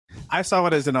I saw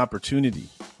it as an opportunity.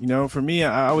 For me,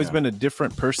 I always been a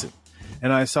different person.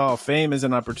 And I saw fame as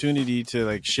an opportunity to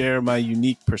like share my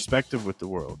unique perspective with the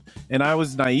world. And I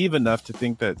was naive enough to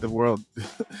think that the world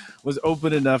was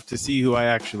open enough to see who I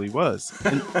actually was.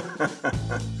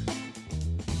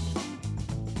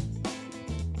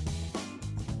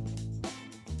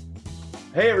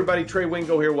 Hey everybody, Trey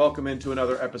Wingo here. Welcome into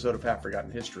another episode of Half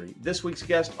Forgotten History. This week's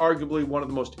guest, arguably one of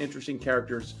the most interesting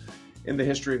characters in the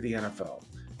history of the NFL.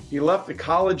 He left the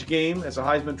college game as a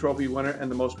Heisman Trophy winner and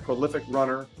the most prolific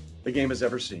runner the game has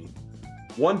ever seen.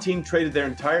 One team traded their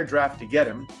entire draft to get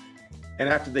him, and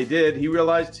after they did, he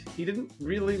realized he didn't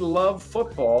really love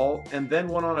football and then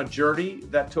went on a journey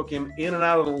that took him in and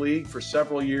out of the league for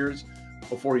several years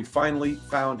before he finally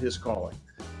found his calling.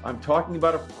 I'm talking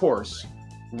about, of course,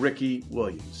 Ricky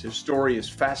Williams. His story is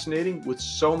fascinating with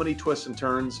so many twists and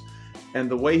turns,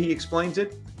 and the way he explains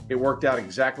it, it worked out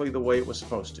exactly the way it was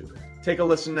supposed to. Take a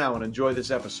listen now and enjoy this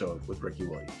episode with Ricky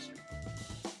Williams.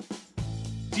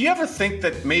 Do you ever think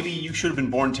that maybe you should have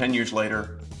been born 10 years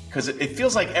later? Because it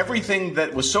feels like everything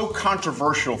that was so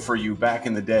controversial for you back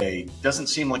in the day doesn't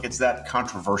seem like it's that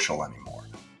controversial anymore.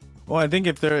 Well, I think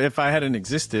if I hadn't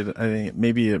existed, I think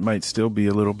maybe it might still be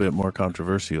a little bit more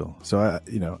controversial. So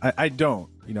I don't.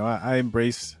 I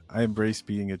embrace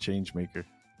being a change maker.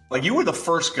 Like, you were the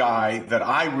first guy that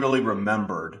I really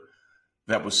remembered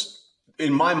that was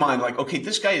in my mind like, okay,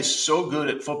 this guy is so good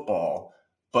at football,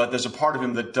 but there's a part of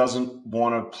him that doesn't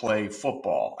want to play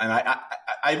football. And I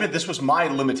admit this was my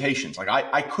limitations. Like,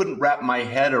 I couldn't wrap my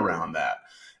head around that.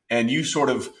 And you sort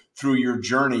of, through your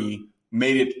journey,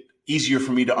 made it easier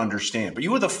for me to understand. But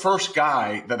you were the first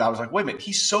guy that I was like, wait a minute,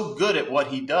 he's so good at what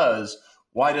he does.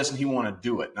 Why doesn't he want to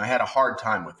do it? And I had a hard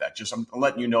time with that. Just I'm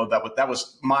letting you know that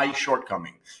was my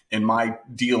shortcoming in my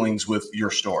dealings with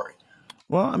your story.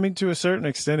 Well, I mean, to a certain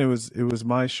extent, it was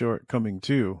my shortcoming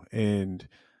too. And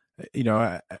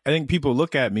I think people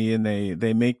look at me and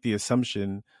they make the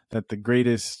assumption that the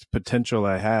greatest potential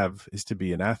I have is to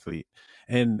be an athlete.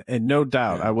 And no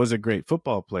doubt I was a great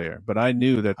football player, but I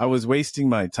knew that I was wasting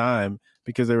my time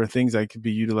because there were things I could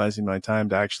be utilizing my time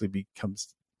to actually become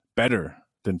better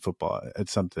than football at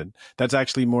something that's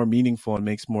actually more meaningful and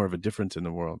makes more of a difference in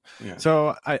the world. Yeah.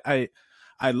 So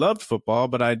I loved football,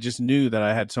 but I just knew that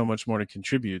I had so much more to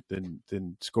contribute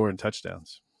than scoring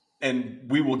touchdowns. And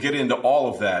we will get into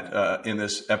all of that in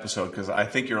this episode because I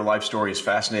think your life story is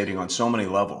fascinating on so many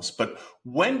levels. But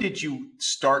when did you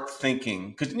start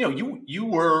thinking? Because you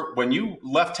were, when you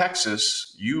left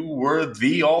Texas, you were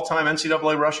the all-time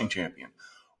NCAA rushing champion.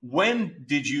 When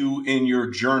did you, in your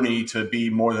journey to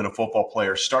be more than a football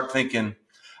player, start thinking,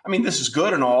 I mean, this is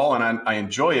good and all, and I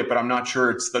enjoy it, but I'm not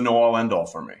sure it's the know-all, end-all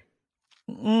for me?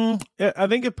 I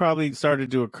think it probably started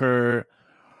to occur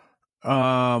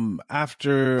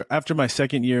after my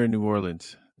second year in New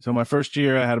Orleans. So my first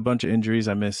year, I had a bunch of injuries.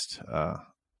 I missed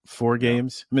 4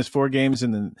 games. Missed 4 games,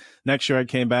 and then next year I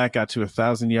came back, got to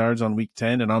 1,000 yards on week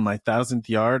 10, and on my 1,000th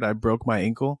yard, I broke my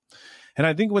ankle. And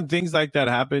I think when things like that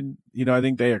happen, I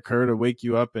think they occur to wake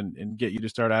you up and get you to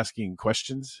start asking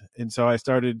questions. And so I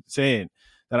started saying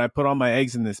that I put all my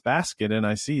eggs in this basket and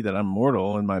I see that I'm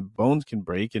mortal and my bones can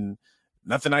break and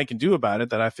nothing I can do about it,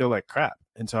 that I feel like crap.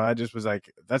 And so I just was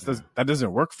like, that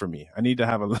doesn't work for me. I need to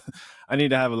have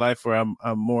a life where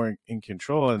I'm more in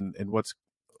control and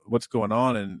what's going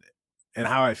on and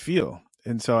how I feel.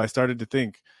 And so I started to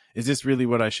think, is this really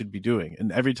what I should be doing?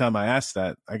 And every time I asked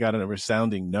that, I got a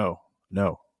resounding no.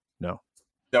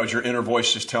 That was your inner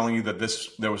voice just telling you that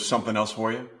there was something else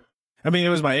for you? I mean, it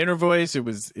was my inner voice. It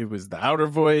was the outer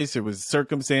voice. It was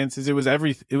circumstances. It was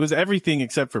everything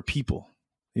except for people.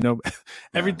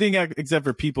 Everything except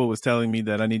for people was telling me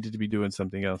that I needed to be doing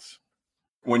something else.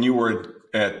 When you were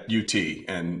at UT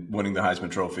and winning the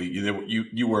Heisman Trophy,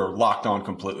 you were locked on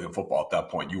completely on football at that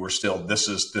point. You were still, this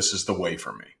is the way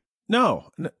for me.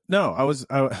 No.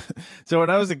 So when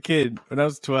I was a kid, when I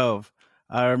was 12,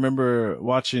 I remember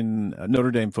watching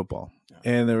Notre Dame football,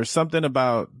 and there was something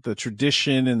about the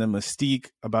tradition and the mystique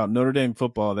about Notre Dame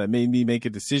football that made me make a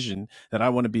decision that I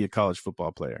want to be a college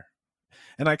football player.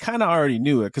 And I kind of already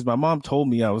knew it because my mom told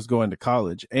me I was going to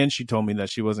college, and she told me that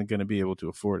she wasn't going to be able to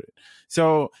afford it.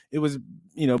 So it was,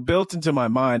 built into my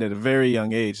mind at a very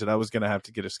young age that I was going to have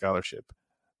to get a scholarship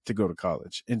to go to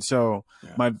college. And so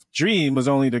my dream was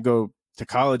only to go to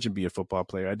college and be a football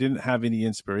player. I didn't have any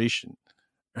inspiration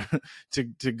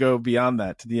to go beyond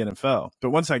that to the NFL. But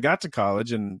once I got to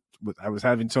college and I was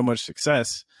having so much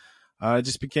success, it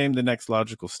just became the next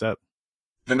logical step.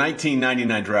 The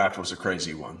 1999 draft was a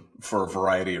crazy one for a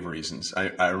variety of reasons.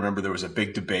 I remember there was a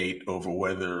big debate over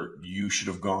whether you should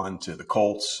have gone to the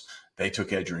Colts They took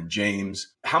Edgerrin James.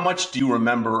 How much do you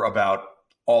remember about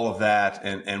all of that,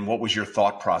 and what was your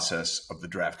thought process of the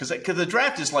draft? Because the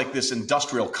draft is like this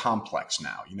industrial complex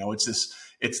now.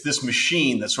 It's this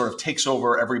machine that sort of takes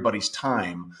over everybody's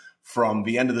time from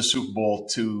the end of the Super Bowl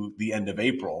to the end of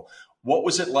April. What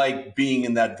was it like being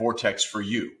in that vortex for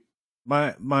you?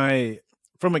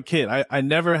 From a kid, I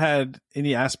never had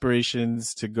any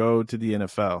aspirations to go to the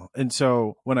NFL. And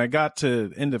so when I got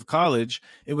to end of college,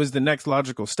 it was the next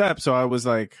logical step. So I was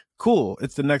like, cool,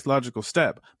 it's the next logical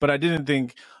step. But I didn't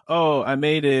think, oh, I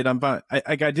made it, I'm fine.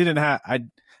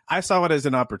 I saw it as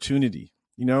an opportunity.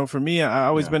 For me, I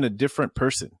always been a different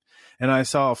person. And I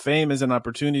saw fame as an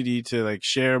opportunity to like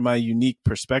share my unique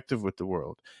perspective with the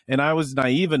world. And I was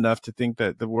naive enough to think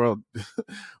that the world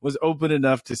was open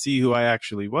enough to see who I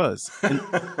actually was.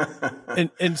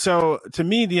 And so to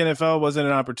me, the NFL wasn't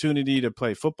an opportunity to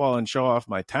play football and show off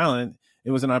my talent.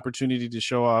 It was an opportunity to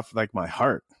show off like my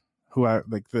heart,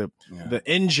 the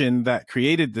engine that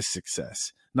created the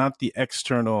success, not the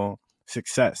external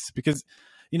success. Because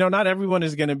not everyone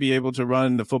is going to be able to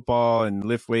run the football and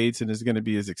lift weights and is going to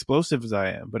be as explosive as I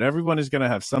am, but everyone is going to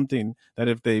have something that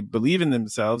if they believe in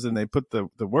themselves and they put the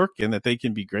work in, that they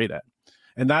can be great at.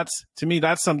 And to me,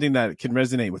 that's something that can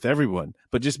resonate with everyone.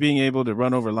 But just being able to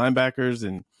run over linebackers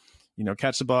and,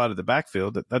 catch the ball out of the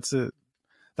backfield, that's a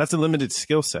limited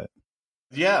skill set.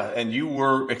 Yeah. And you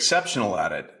were exceptional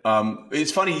at it.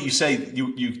 It's funny you say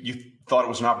you thought it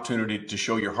was an opportunity to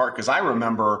show your heart, because I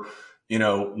remember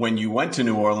when you went to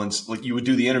New Orleans, like you would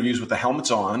do the interviews with the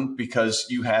helmets on because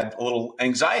you had a little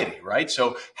anxiety, right?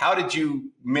 So how did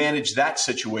you manage that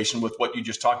situation with what you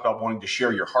just talked about, wanting to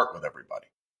share your heart with everybody?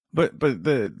 But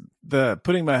the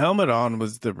putting my helmet on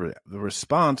was the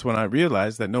response when I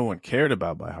realized that no one cared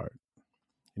about my heart,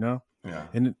 Yeah.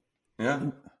 And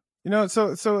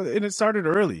so and it started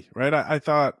early, right? I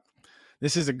thought,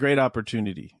 this is a great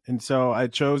opportunity. And so I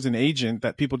chose an agent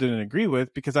that people didn't agree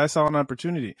with because I saw an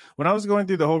opportunity. When I was going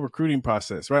through the whole recruiting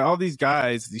process, right, all these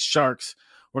guys, these sharks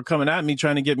were coming at me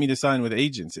trying to get me to sign with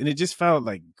agents. And it just felt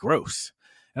like gross.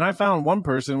 And I found one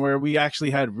person where we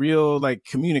actually had real like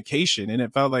communication, and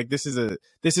it felt like this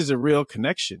is a real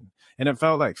connection. And it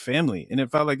felt like family. And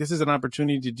it felt like this is an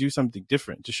opportunity to do something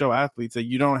different, to show athletes that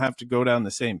you don't have to go down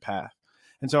the same path.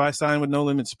 And so I signed with No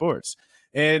Limit Sports.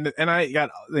 And I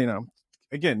got,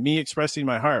 again, me expressing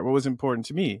my heart, what was important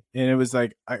to me. And it was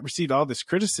like, I received all this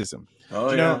criticism.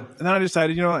 And then I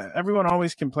decided, everyone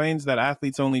always complains that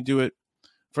athletes only do it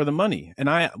for the money. And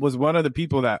I was one of the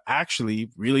people that actually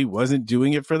really wasn't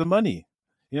doing it for the money,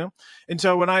 And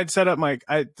so when I had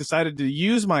I decided to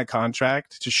use my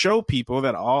contract to show people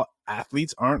that all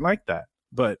athletes aren't like that.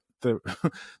 But the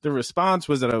response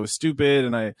was that I was stupid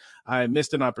and I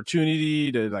missed an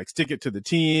opportunity to like stick it to the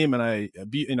team, and I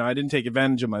didn't take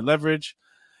advantage of my leverage.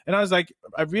 And I was like,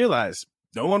 I realized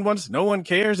no one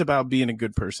cares about being a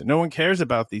good person. No one cares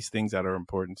about these things that are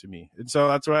important to me. And so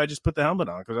that's why I just put the helmet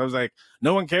on, because I was like,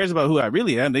 no one cares about who I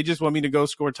really am. They just want me to go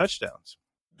score touchdowns.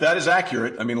 That is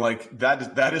accurate. I mean, like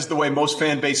that is the way most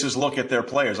fan bases look at their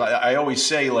players. I always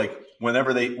say, like,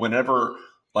 whenever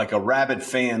like a rabid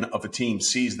fan of a team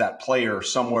sees that player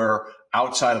somewhere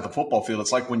outside of the football field,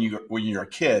 it's like when you're a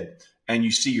kid and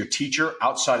you see your teacher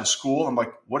outside of school. I'm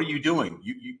like, what are you doing?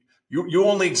 You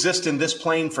only exist in this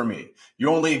plane for me. You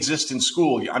only exist in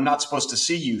school. I'm not supposed to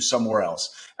see you somewhere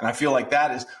else. And I feel like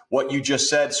that is what you just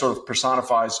said sort of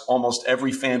personifies almost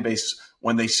every fan base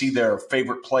when they see their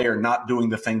favorite player not doing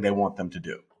the thing they want them to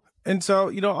do. And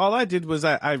so, all I did was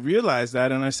I realized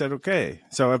that, and I said, okay,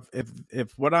 so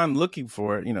if what I'm looking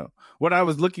for, what I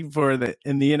was looking for in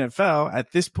the NFL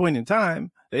at this point in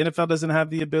time, the NFL doesn't have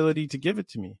the ability to give it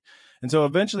to me. And so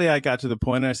eventually I got to the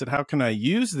point and I said, how can I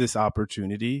use this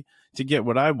opportunity to get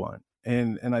what I want?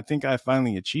 And I think I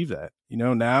finally achieved that.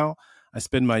 Now I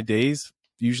spend my days,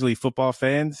 usually football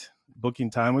fans,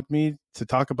 booking time with me to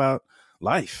talk about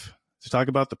life, to talk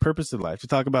about the purpose of life, to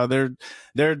talk about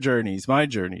their journeys, my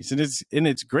journeys. And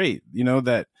it's great,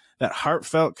 that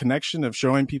heartfelt connection of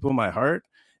showing people my heart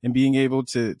and being able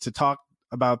to talk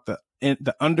about the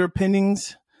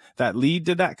underpinnings that lead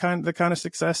to the kind of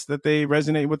success that they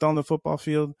resonate with on the football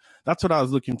field. That's what I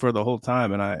was looking for the whole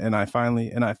time. And I finally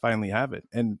have it.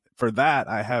 And for that,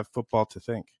 I have football to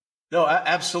thank. No,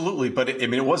 absolutely. But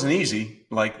it wasn't easy.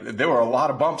 Like, there were a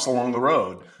lot of bumps along the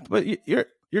road. But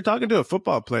you're talking to a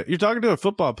football player. You're talking to a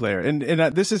football player. And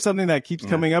this is something that keeps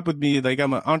coming up with me. Like,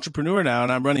 I'm an entrepreneur now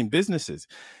and I'm running businesses,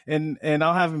 and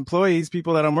I'll have employees,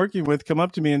 people that I'm working with, come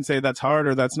up to me and say, that's hard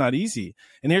or that's not easy.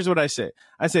 And here's what I say.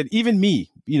 I said, even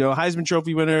me, Heisman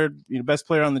Trophy winner, best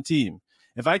player on the team.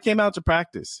 If I came out to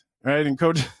practice, right,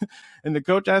 and the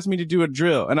coach asked me to do a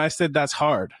drill and I said, that's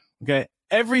hard. Okay.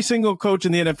 Every single coach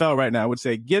in the NFL right now would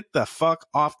say, get the fuck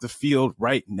off the field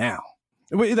right now.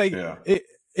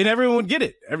 And everyone would get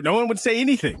it. No one would say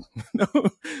anything.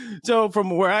 So from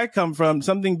where I come from,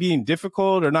 something being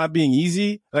difficult or not being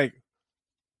easy, like,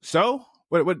 so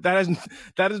what that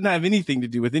doesn't have anything to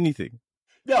do with anything.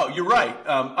 No, you're right.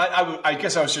 I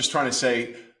guess I was just trying to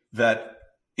say that,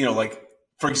 like,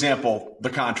 for example, the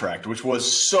contract, which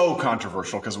was so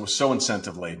controversial because it was so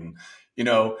incentive laden,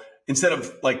 instead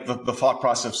of like the thought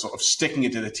process of sticking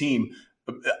it to the team,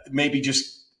 maybe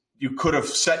just you could have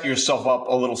set yourself up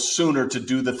a little sooner to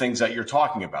do the things that you're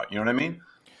talking about. You know what I mean?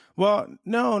 Well,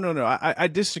 no. I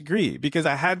disagree, because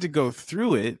I had to go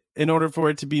through it in order for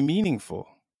it to be meaningful.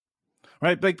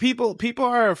 Right? Like people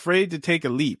are afraid to take a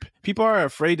leap. People are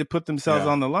afraid to put themselves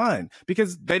on the line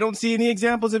because they don't see any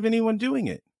examples of anyone doing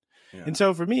it. Yeah. And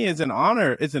so for me, it's been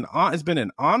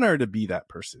an honor to be that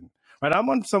person. Right?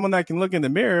 I'm someone that can look in the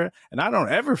mirror and I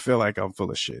don't ever feel like I'm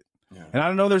full of shit. Yeah. And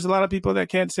I know there's a lot of people that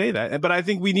can't say that, but I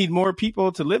think we need more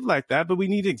people to live like that. But we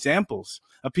need examples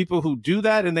of people who do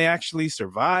that and they actually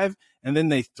survive and then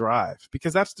they thrive,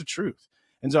 because that's the truth.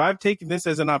 And so I've taken this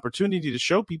as an opportunity to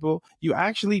show people you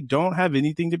actually don't have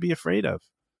anything to be afraid of.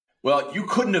 Well, you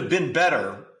couldn't have been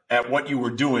better at what you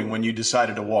were doing when you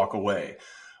decided to walk away,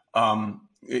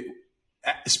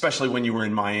 especially when you were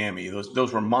in Miami.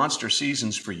 Those were monster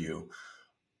seasons for you.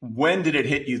 When did it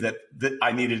hit you that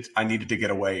I needed to get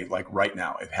away, like right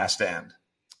now? It has to end.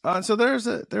 So there's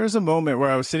a moment where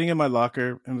I was sitting in my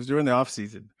locker and it was during the off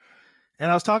season, and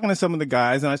I was talking to some of the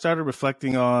guys and I started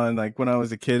reflecting on like when I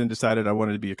was a kid and decided I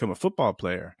wanted to become a football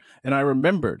player. And I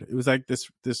remembered, it was like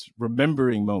this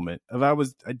remembering moment of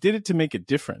I did it to make a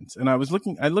difference. And I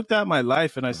looked at my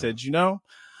life and I said,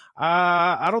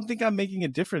 I don't think I'm making a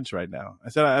difference right now. I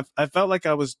said, I felt like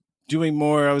I was doing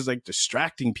more. I was like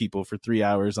distracting people for 3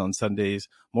 hours on Sundays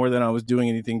more than I was doing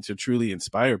anything to truly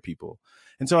inspire people.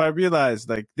 And so I realized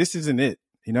like, this isn't it.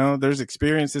 There's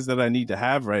experiences that I need to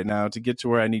have right now to get to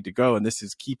where I need to go. And this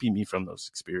is keeping me from those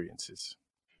experiences.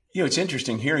 It's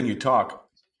interesting hearing you talk.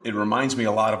 It reminds me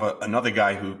a lot of another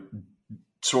guy who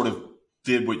sort of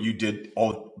did what you did,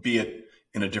 albeit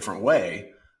in a different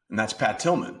way. And that's Pat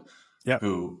Tillman. Yeah.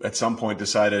 Who at some point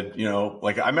decided,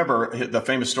 like I remember the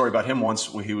famous story about him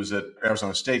once when he was at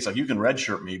Arizona State. It's like, you can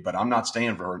redshirt me, but I'm not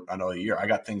staying for another year. I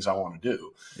got things I want to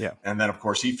do. Yeah. And then, of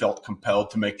course, he felt compelled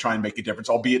to try and make a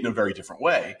difference, albeit in a very different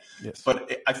way. Yes.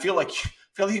 But I feel like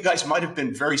you guys might have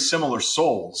been very similar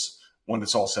souls when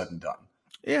it's all said and done.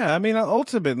 Yeah. I mean,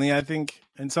 ultimately, I think,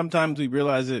 and sometimes we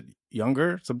realize it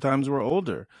younger, sometimes we're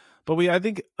older. But I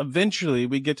think eventually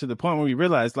we get to the point where we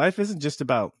realize life isn't just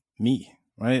about me,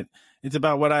 right? It's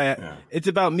about it's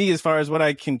about me as far as what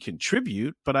I can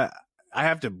contribute, but I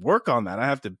have to work on that. I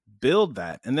have to build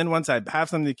that. And then once I have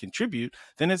something to contribute,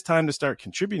 then it's time to start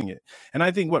contributing it. And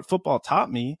I think what football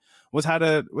taught me was how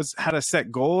to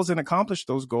set goals and accomplish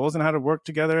those goals and how to work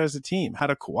together as a team, how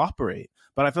to cooperate.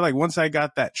 But I feel like once I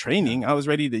got that training, I was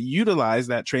ready to utilize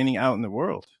that training out in the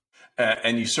world.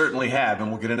 And you certainly have, and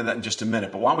we'll get into that in just a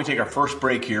minute. But why don't we take our first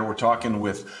break here? We're talking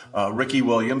with Ricky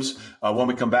Williams. When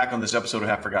we come back on this episode of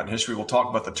Half Forgotten History, we'll talk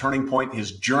about the turning point,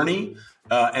 his journey,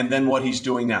 and then what he's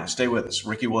doing now. Stay with us.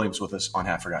 Ricky Williams with us on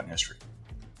Half Forgotten History.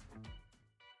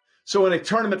 So in a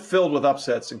tournament filled with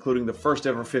upsets, including the first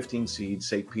ever 15 seed,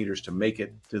 St. Peter's, to make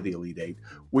it to the Elite Eight,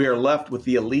 we are left with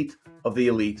the elite of the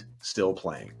elite still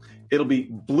playing. It'll be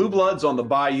Blue Bloods on the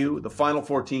Bayou. The Final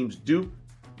Four teams, Duke,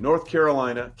 North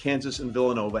Carolina, Kansas, and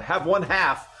Villanova, have won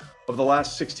half of the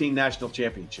last 16 national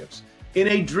championships. In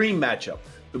a dream matchup,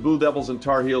 the Blue Devils and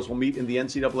Tar Heels will meet in the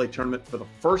NCAA tournament for the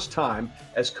first time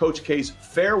as Coach K's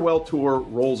farewell tour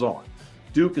rolls on.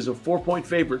 Duke is a 4-point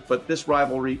favorite, but this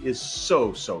rivalry is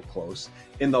so close.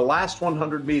 In the last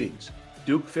 100 meetings,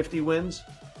 Duke 50 wins,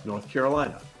 North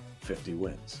Carolina 50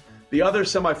 wins. The other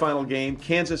semifinal game,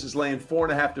 Kansas is laying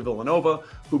 4.5 to Villanova,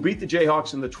 who beat the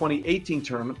Jayhawks in the 2018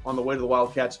 tournament on the way to the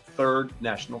Wildcats' third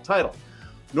national title.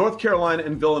 North Carolina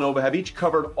and Villanova have each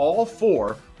covered all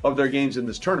 4 of their games in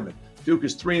this tournament. Duke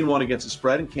is 3-1 against the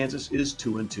spread, and Kansas is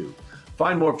 2-2.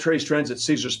 Find more of Trey's trends at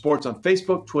Caesar Sports on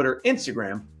Facebook, Twitter,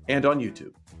 Instagram, and on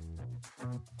YouTube.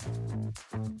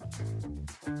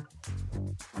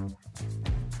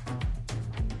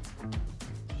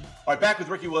 All right, back with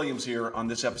Ricky Williams here on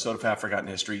this episode of Half Forgotten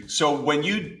History. So when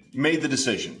you made the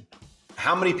decision,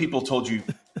 how many people told you,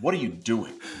 what are you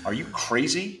doing? Are you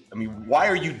crazy? I mean, why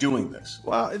are you doing this?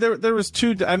 Well, there was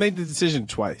two. I made the decision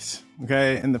twice,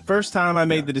 okay? And the first time I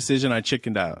made the decision, I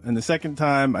chickened out. And the second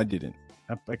time, I didn't.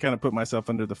 I kind of put myself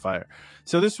under the fire.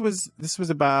 So this was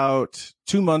about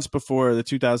 2 months before the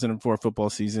 2004 football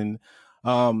season.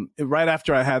 Right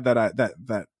after I had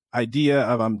that idea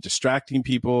of I'm distracting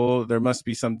people. There must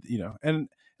be some, and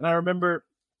I remember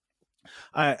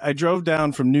I drove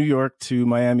down from New York to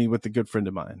Miami with a good friend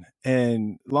of mine,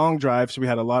 and long drive. So we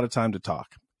had a lot of time to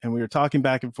talk, and we were talking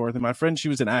back and forth. And my friend, she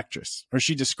was an actress, or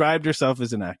she described herself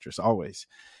as an actress always.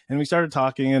 And we started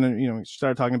talking, and we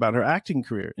started talking about her acting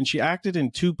career. And she acted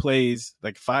in 2 plays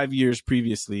like 5 years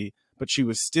previously, but she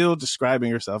was still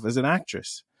describing herself as an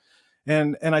actress.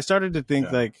 And I started to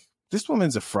think like, this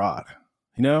woman's a fraud,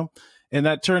 and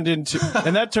that turned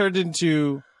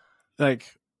into like,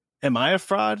 am I a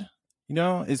fraud?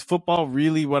 Is football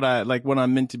really what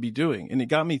I'm meant to be doing? And it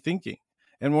got me thinking.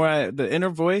 And the inner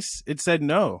voice, it said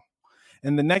no.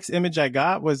 And the next image I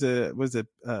got was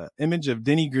a image of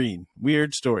Denny Green.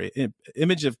 Weird story.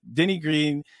 Image of Denny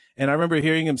Green. And I remember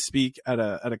hearing him speak at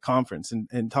a conference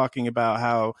and talking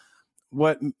about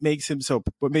what made him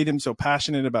so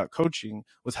passionate about coaching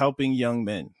was helping young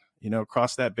men,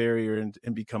 cross that barrier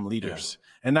and become leaders.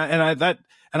 Yeah.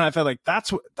 And I felt like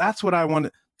that's what I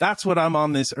wanted. That's what I'm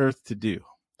on this earth to do.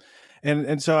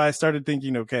 And so I started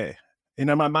thinking, okay. And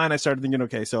in my mind, I started thinking,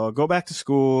 okay, so I'll go back to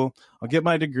school, I'll get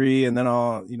my degree, and then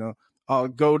I'll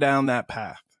go down that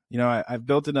path. I've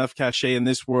built enough cachet in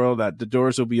this world that the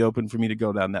doors will be open for me to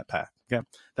go down that path. Okay.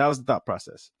 That was the thought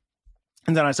process.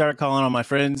 And then I started calling on my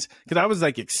friends because I was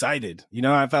like excited.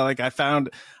 I felt like I found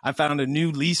a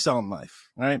new lease on life.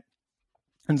 Right.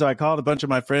 And so I called a bunch of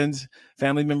my friends,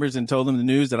 family members, and told them the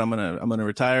news that I'm gonna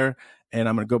retire and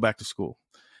I'm gonna go back to school.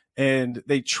 And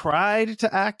they tried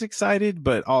to act excited,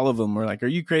 but all of them were like, "Are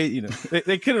you crazy?"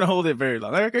 They couldn't hold it very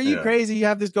long. They're like, "Are you crazy? You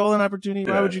have this golden opportunity.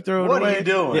 Why would you throw it away? What are you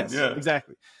doing?" Yes,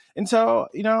 exactly. And so,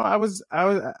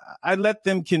 I let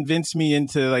them convince me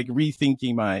into like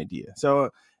rethinking my idea.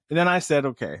 So and then I said,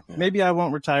 okay, maybe I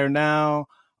won't retire now.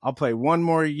 I'll play 1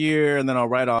 more year and then I'll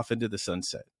ride off into the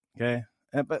sunset. Okay.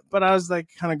 But I was like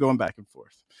kind of going back and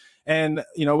forth. And,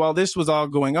 while this was all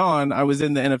going on, I was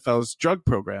in the NFL's drug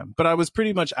program, but I was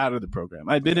pretty much out of the program.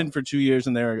 I'd been in for 2 years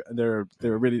and they were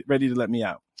ready to let me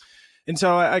out. And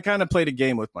so I kind of played a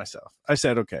game with myself. I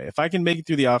said, okay, if I can make it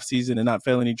through the off season and not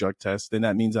fail any drug tests, then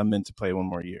that means I'm meant to play 1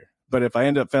 more year. But if I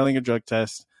end up failing a drug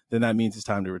test, then that means it's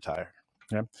time to retire.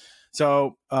 Okay.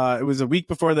 So it was a week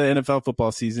before the NFL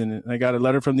football season, and I got a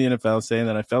letter from the NFL saying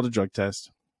that I failed a drug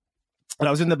test. And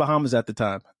I was in the Bahamas at the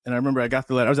time. And I remember I got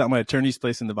the letter. I was at my attorney's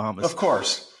place in the Bahamas. Of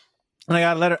course. And I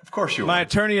got a letter. Of course you were. My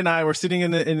attorney and I were sitting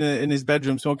in his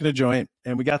bedroom smoking a joint,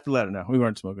 and we got the letter. No, we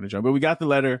weren't smoking a joint, but we got the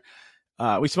letter.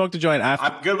 We smoked a joint after.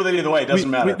 I'm good with it either way. It doesn't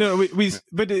matter.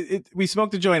 We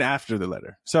smoked a joint after the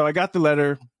letter. So I got the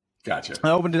letter. Gotcha.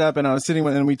 I opened it up and I was sitting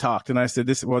and we talked, and I said,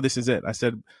 this is it. I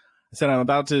said, I'm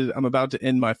about to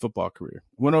end my football career.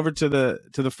 Went over to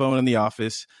the phone in the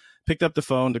office, picked up the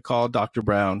phone to call Dr.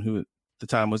 Brown, who at the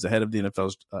time was the head of the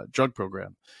NFL's drug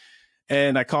program.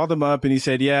 And I called him up and he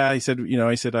said,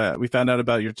 we found out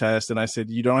about your test. And I said,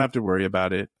 you don't have to worry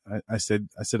about it. I said,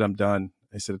 I'm done.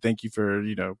 I said, thank you for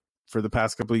the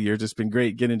past couple of years. It's been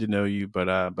great getting to know you, but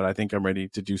I think I'm ready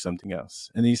to do something else.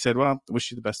 And he said, well,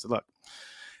 wish you the best of luck.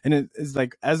 And it's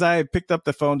like, as I picked up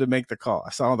the phone to make the call,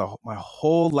 I saw my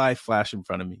whole life flash in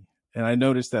front of me. And I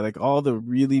noticed that like all the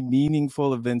really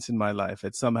meaningful events in my life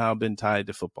had somehow been tied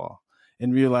to football,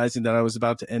 and realizing that I was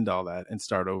about to end all that and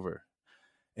start over.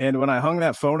 And when I hung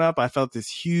that phone up, I felt this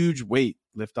huge weight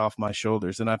lift off my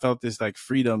shoulders. And I felt this like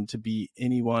freedom to be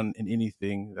anyone and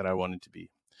anything that I wanted to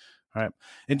be. All right.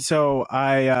 And so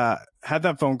I had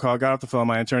that phone call, got off the phone,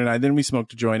 my attorney and I, then we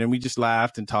smoked a joint and we just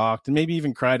laughed and talked and maybe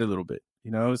even cried a little bit.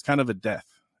 It was kind of a death,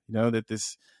 that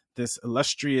this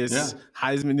illustrious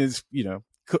Heisman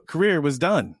career was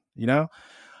done,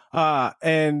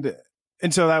 and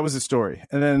so that was the story.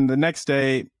 And then the next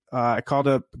day, I called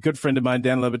up a good friend of mine,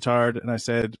 Dan Le Batard, and I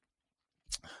said,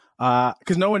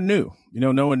 because no one knew,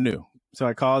 no one knew. So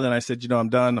I called and I said, I'm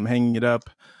done. I'm hanging it up.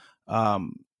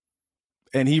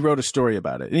 And he wrote a story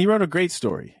about it. And he wrote a great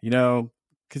story,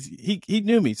 because he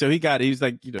knew me. So he was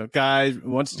like, guy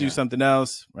wants to do something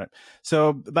else. Right. So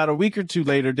about a week or two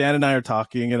later, Dan and I are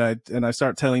talking and I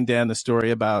start telling Dan the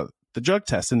story about the drug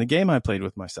test and the game I played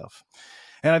with myself.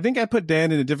 And I think I put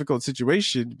Dan in a difficult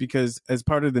situation because as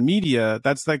part of the media,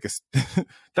 that's like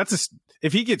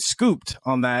if he gets scooped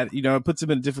on that, it puts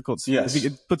him in a difficult,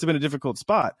 it puts him in a difficult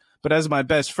spot. But as my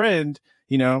best friend,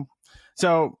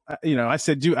 so, I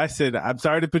said, I'm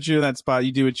sorry to put you in that spot.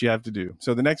 You do what you have to do.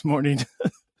 So the next morning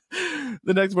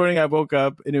I woke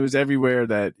up and it was everywhere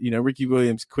that, Ricky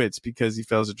Williams quits because he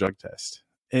fails a drug test.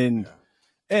 And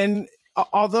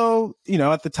although,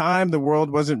 at the time the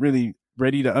world wasn't really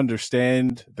ready to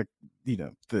understand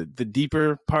the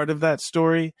deeper part of that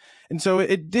story. And so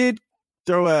it did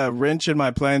throw a wrench in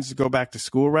my plans to go back to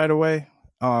school right away.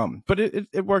 But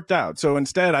it worked out. So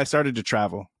instead, I started to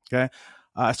travel. Okay.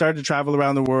 I started to travel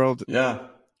around the world. Yeah.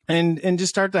 And just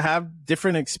start to have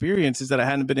different experiences that I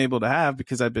hadn't been able to have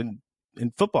because I've been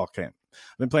in football camp.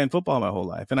 I've been playing football my whole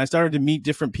life. And I started to meet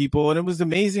different people. And it was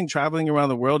amazing traveling around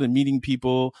the world and meeting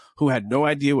people who had no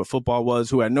idea what football was,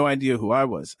 who had no idea who I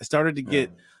was. I started to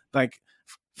get like,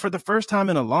 for the first time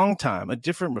in a long time, a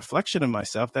different reflection of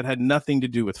myself that had nothing to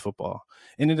do with football.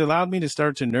 And it allowed me to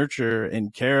start to nurture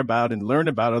and care about and learn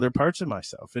about other parts of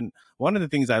myself. And one of the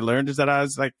things I learned is that I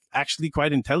was like actually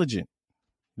quite intelligent,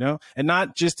 you know, and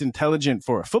not just intelligent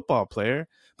for a football player,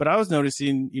 but I was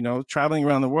noticing, you know, traveling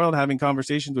around the world, having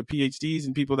conversations with PhDs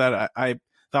and people that I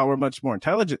thought were much more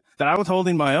intelligent, that I was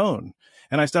holding my own.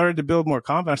 And I started to build more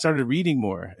confidence. I started reading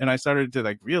more, and I started to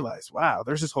like realize, wow,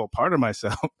 there's this whole part of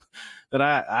myself that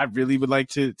I really would like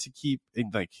to keep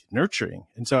like nurturing.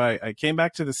 And so I came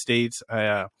back to the States.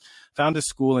 I found a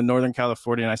school in Northern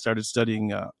California, and I started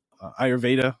studying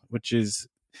Ayurveda, which is,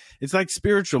 it's like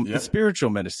spiritual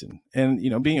medicine. And, you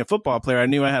know, being a football player, I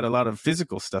knew I had a lot of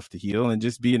physical stuff to heal, and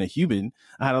just being a human,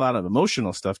 I had a lot of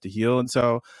emotional stuff to heal. And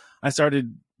so I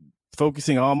started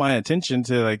focusing all my attention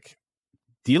to like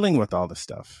dealing with all this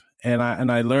stuff. And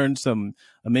I learned some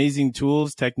amazing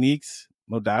tools, techniques,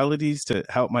 modalities to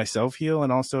help myself heal.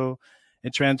 And also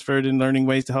it transferred in learning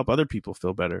ways to help other people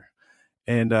feel better.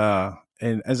 And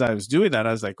as I was doing that,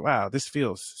 I was like, wow, this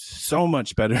feels so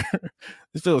much better.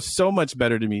 This feels so much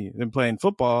better to me than playing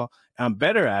football. I'm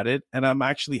better at it, and I'm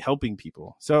actually helping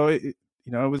people. So, it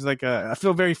was like, I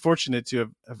feel very fortunate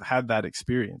to have had that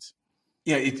experience.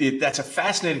 Yeah, that's a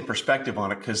fascinating perspective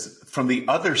on it, because from the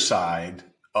other side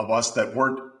of us that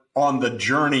weren't on the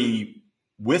journey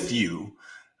with you,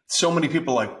 so many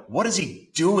people are like, what is he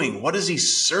doing? What is he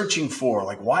searching for?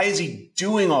 Like, why is he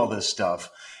doing all this stuff?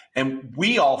 And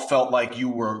we all felt like you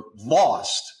were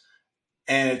lost.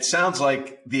 And it sounds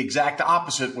like the exact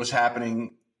opposite was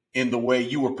happening in the way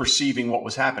you were perceiving what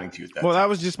was happening to you at that time. That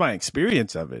was just my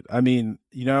experience of it. I mean,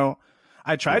 you know,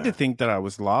 I tried to think that I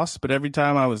was lost, but every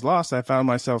time I was lost, I found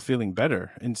myself feeling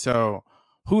better. And so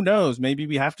who knows, maybe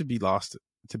we have to be lost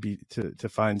to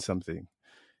find something.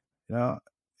 You know,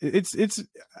 it's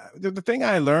the thing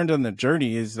I learned on the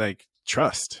journey is like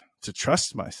to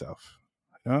trust myself,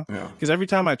 you know, because every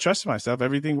time I trust myself,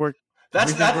 everything worked.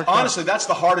 That's honestly, that's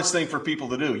the hardest thing for people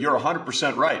to do. You're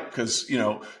 100% right. Because, you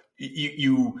know,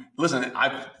 you listen,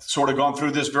 I've sort of gone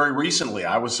through this very recently.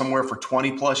 I was somewhere for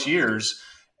 20 plus years,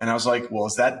 and I was like, well,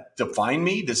 does that define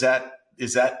me? Is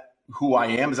that who I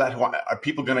am? Are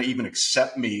people going to even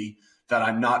accept me that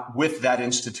I'm not with that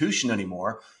institution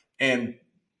anymore? And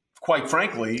quite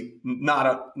frankly, not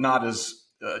as,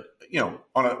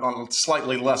 on a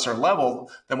slightly lesser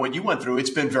level than what you went through. It's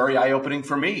been very eye-opening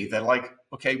for me that, like,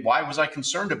 okay, why was I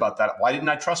concerned about that? Why didn't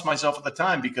I trust myself at the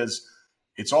time? Because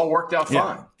it's all worked out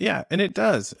fine. Yeah, and it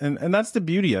does. And that's the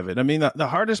beauty of it. I mean, the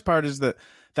hardest part is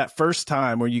that first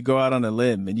time where you go out on a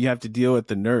limb and you have to deal with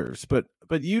the nerves. But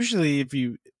usually if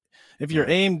you're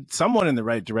aimed somewhat in the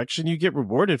right direction, you get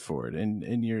rewarded for it,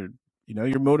 and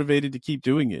you're motivated to keep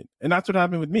doing it. And that's what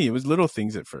happened with me. It was little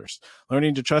things at first,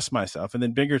 learning to trust myself, and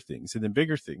then bigger things, and then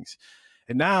bigger things.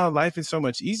 And now life is so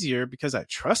much easier because I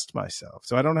trust myself.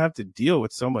 So I don't have to deal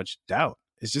with so much doubt.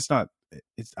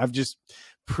 I've just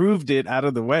proved it out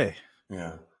of the way.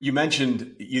 Yeah. You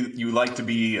mentioned you like to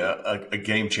be a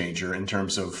game changer in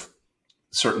terms of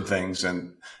certain things,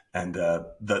 and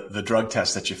the drug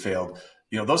test that you failed.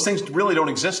 You know, those things really don't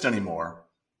exist anymore.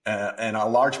 And a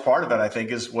large part of that, I think,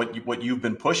 is what you've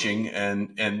been pushing,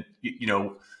 and you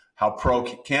know how pro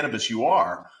cannabis you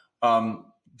are.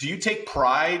 Do you take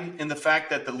pride in the fact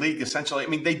that the league essentially, I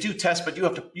mean, they do test, but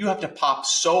you have to pop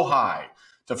so high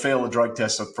to fail a drug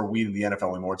test for weed in the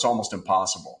NFL anymore? It's almost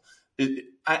impossible.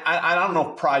 I don't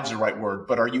know if pride's the right word,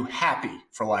 but are you happy,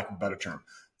 for lack of a better term,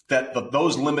 that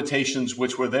those limitations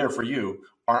which were there for you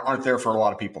aren't there for a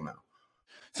lot of people now?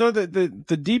 So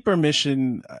the deeper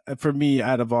mission for me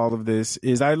out of all of this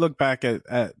is I look back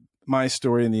at my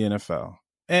story in the NFL,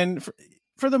 and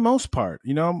for the most part,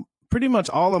 you know, pretty much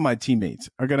all of my teammates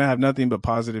are going to have nothing but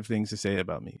positive things to say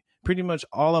about me. Pretty much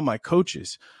all of my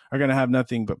coaches are going to have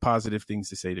nothing but positive things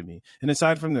to say to me. And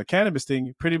aside from the cannabis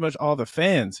thing, pretty much all the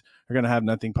fans are going to have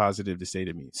nothing positive to say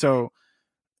to me. So,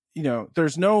 you know,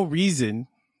 there's no reason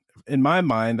in my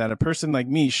mind that a person like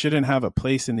me shouldn't have a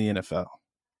place in the NFL.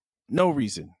 No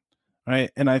reason.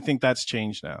 Right. And I think that's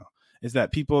changed now, is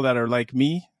that people that are like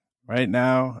me right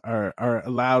now are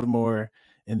allowed more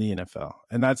in the NFL.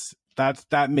 And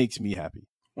that makes me happy.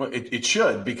 Well, it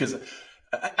should, because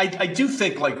I do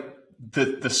think like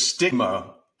the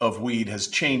stigma of weed has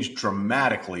changed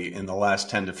dramatically in the last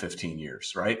 10 to 15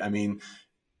 years, right? I mean,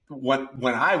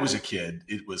 when I was a kid,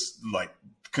 it was like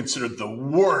considered the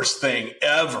worst thing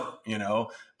ever,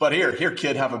 But here,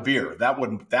 kid, have a beer.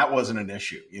 That wasn't an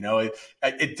issue,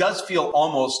 It does feel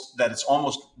almost that it's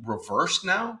almost reversed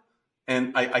now,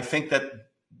 and I think that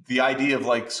the idea of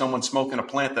like someone smoking a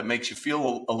plant that makes you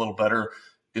feel a little better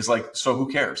is like, so who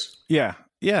cares? Yeah.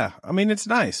 I mean, it's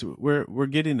nice. We're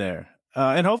getting there,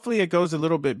 and hopefully it goes a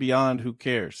little bit beyond who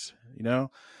cares.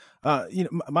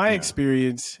 My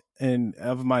experience and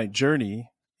of my journey,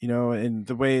 and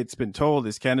the way it's been told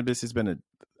is cannabis has been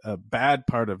a bad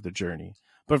part of the journey.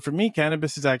 But for me,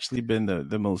 cannabis has actually been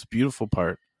the most beautiful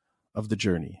part of the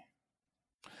journey.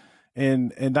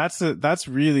 And that's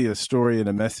really a story and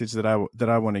a message that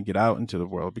I want to get out into the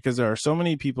world, because there are so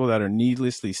many people that are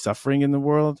needlessly suffering in the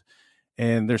world,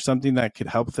 and there's something that could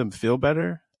help them feel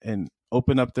better and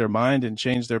open up their mind and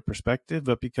change their perspective.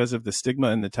 But because of the stigma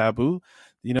and the taboo,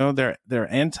 they're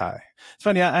anti. It's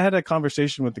funny. I had a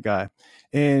conversation with the guy,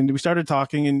 and we started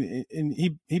talking,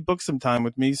 and he booked some time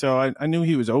with me. So I knew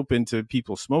he was open to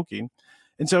people smoking.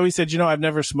 And so he said, I've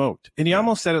never smoked. And he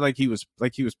almost said it like he was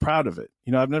proud of it.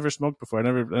 I've never smoked before. I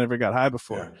never got high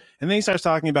before. Yeah. And then he starts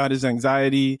talking about his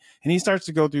anxiety, and he starts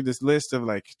to go through this list of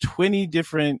like 20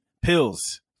 different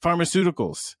pills,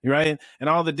 pharmaceuticals, right? And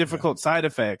all the difficult side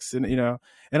effects. And,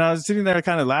 and I was sitting there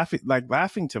kind of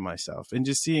laughing to myself and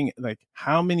just seeing like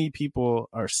how many people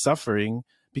are suffering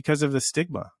because of the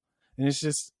stigma. And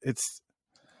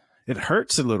it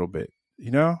hurts a little bit,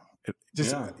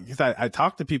 because I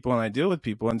talk to people and I deal with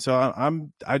people. And so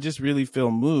I just really feel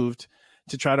moved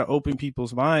to try to open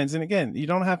people's minds. And again, you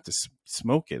don't have to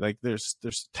smoke it. Like there's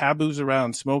taboos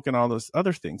around smoke and all those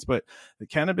other things, but the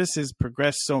cannabis has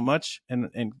progressed so much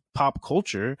in pop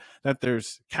culture that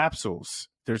there's capsules,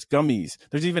 there's gummies,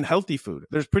 there's even healthy food.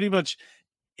 There's pretty much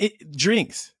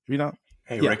drinks,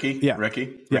 Hey, yeah.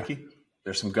 Ricky.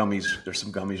 There's some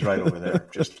gummies right over there.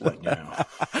 Just letting you know.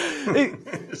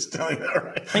 Just telling you that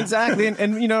right. Exactly. And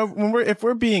if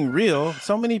we're being real,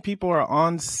 so many people are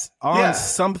on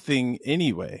something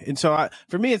anyway. And so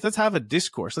for me, let's have a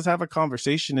discourse. Let's have a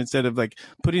conversation instead of like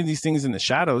putting these things in the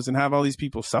shadows and have all these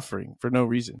people suffering for no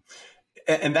reason.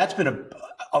 And that's been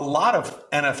a lot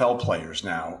of NFL players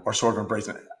now are sort of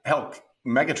embracing it. Hell,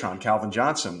 Megatron, Calvin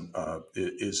Johnson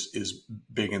is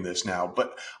big in this now.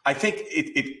 But I think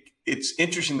it's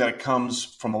interesting that it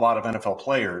comes from a lot of NFL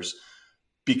players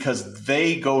because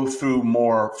they go through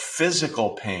more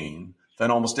physical pain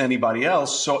than almost anybody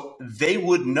else. So they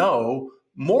would know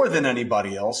more than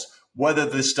anybody else whether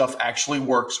this stuff actually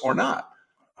works or not.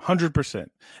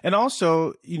 100%. And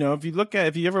also,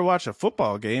 if you ever watch a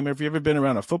football game, or if you've ever been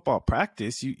around a football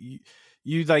practice,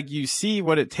 you see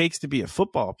what it takes to be a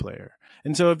football player.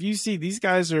 And so if you see these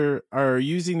guys are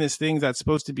using this thing that's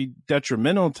supposed to be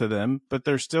detrimental to them, but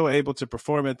they're still able to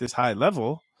perform at this high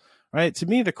level, right? To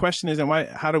me, the question isn't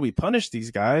how do we punish these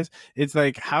guys? It's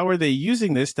like, how are they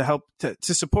using this to help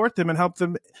to support them and help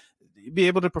them be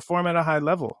able to perform at a high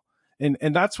level?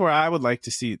 And that's where I would like to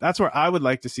see. That's where I would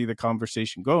like to see the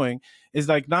conversation going. Is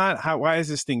like not why is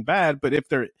this thing bad, but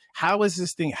how is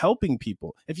this thing helping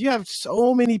people? If you have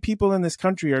so many people in this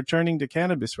country are turning to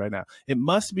cannabis right now, it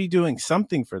must be doing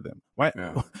something for them.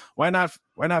 Why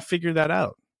not figure that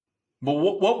out? Well,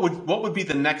 what would be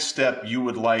the next step you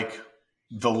would like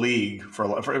the league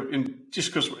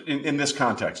just because in this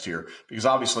context here, because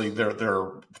obviously there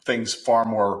are things far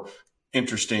more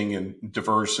interesting and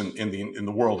diverse in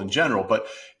the world in general, but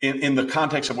in the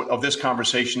context of this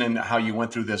conversation and how you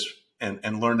went through this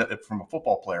and learned it from a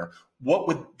football player, what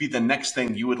would be the next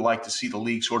thing you would like to see the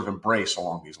league sort of embrace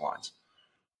along these lines?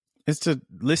 Is to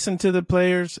listen to the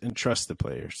players and trust the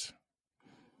players.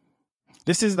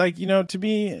 This is like, to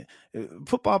me,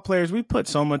 football players, we put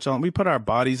so much on, we put our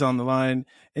bodies on the line.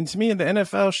 And to me, the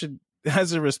NFL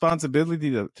has a responsibility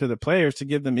to the players to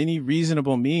give them any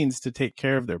reasonable means to take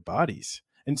care of their bodies.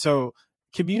 And so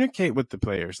communicate with the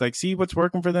players, like see what's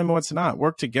working for them and what's not.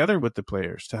 Work together with the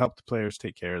players to help the players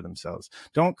take care of themselves.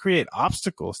 Don't create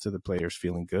obstacles to the players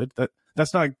feeling good.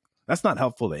 That's not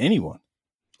helpful to anyone.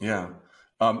 Yeah.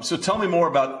 So tell me more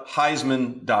about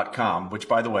Heisman.com, which,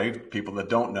 by the way, people that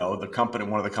don't know, one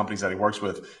of the companies that he works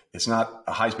with, it's not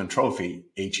a Heisman Trophy,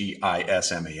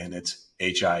 Heisman, it's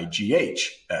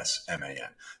Highsman.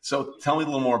 So tell me a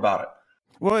little more about it.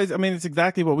 Well, it's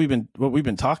exactly what we've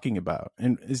been talking about,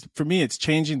 and for me, it's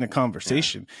changing the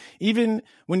conversation. Yeah. Even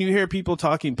when you hear people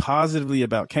talking positively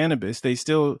about cannabis, they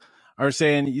still are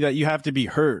saying that you have to be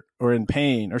hurt or in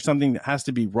pain or something that has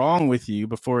to be wrong with you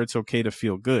before it's okay to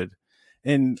feel good.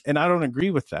 And I don't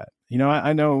agree with that.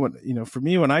 I know for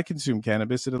me, when I consume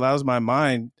cannabis, it allows my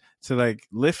mind to like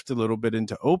lift a little bit and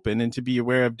to open and to be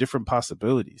aware of different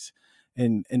possibilities.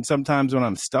 And sometimes when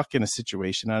I'm stuck in a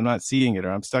situation, I'm not seeing it,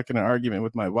 or I'm stuck in an argument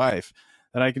with my wife,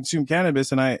 that I consume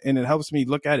cannabis, and it helps me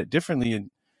look at it differently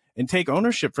and take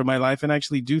ownership for my life and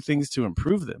actually do things to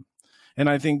improve them. And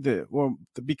I think that, well,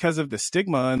 because of the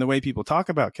stigma and the way people talk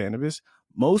about cannabis,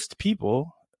 most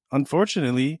people,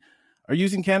 unfortunately, are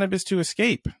using cannabis to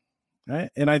escape.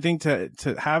 Right. And I think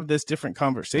to have this different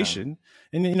conversation,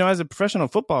 and, you know, as a professional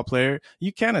football player,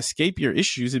 you can't escape your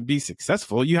issues and be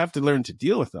successful. You have to learn to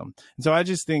deal with them. And so I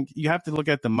just think you have to look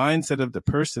at the mindset of the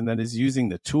person that is using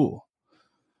the tool.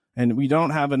 And we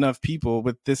don't have enough people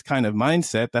with this kind of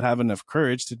mindset that have enough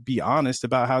courage to be honest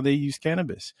about how they use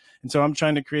cannabis. And so I'm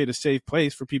trying to create a safe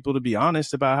place for people to be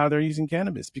honest about how they're using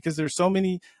cannabis, because there's so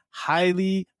many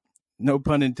highly, no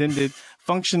pun intended,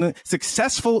 functional,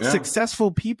 successful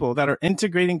people that are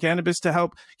integrating cannabis to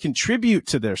help contribute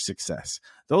to their success.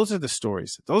 Those are the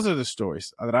stories. Those are the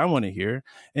stories that I want to hear.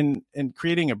 And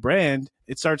creating a brand,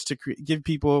 it starts to give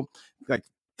people like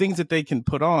things that they can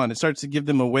put on. It starts to give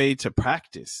them a way to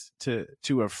practice,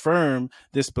 to affirm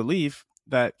this belief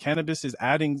that cannabis is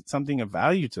adding something of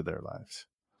value to their lives.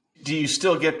 Do you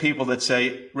still get people that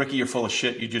say, Ricky, you're full of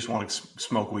shit, you just want to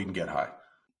smoke weed and get high?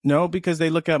 No, because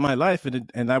they look at my life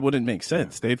and that wouldn't make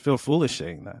sense. They'd feel foolish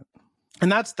saying that.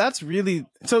 And that's really,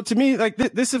 so to me, like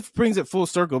this brings it full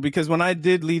circle, because when I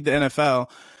did leave the NFL,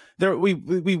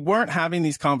 we weren't having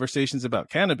these conversations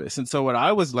about cannabis. And so what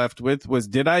I was left with was,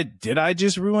 did I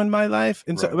just ruin my life?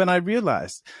 And so when I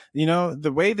realized, you know,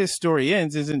 the way this story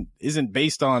ends isn't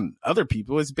based on other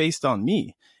people, it's based on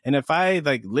me. And if I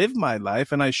like live my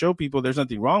life and I show people there's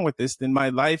nothing wrong with this, then my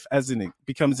life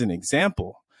becomes an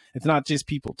example. It's not just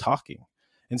people talking.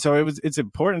 And so it's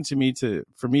important to me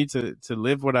for me to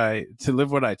live what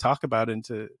I talk about, and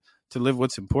to live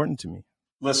what's important to me.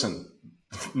 Listen,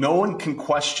 no one can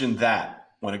question that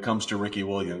when it comes to Ricky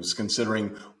Williams,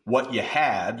 considering what you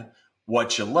had,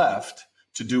 what you left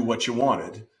to do what you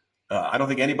wanted. I don't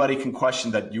think anybody can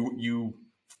question that you,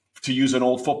 to use an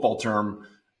old football term,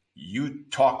 you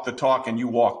talk the talk and you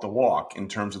walk the walk in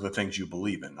terms of the things you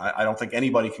believe in. I don't think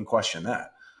anybody can question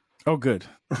that. Oh, good.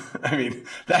 I mean,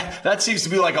 that seems to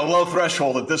be like a low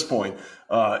threshold at this point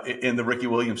in the Ricky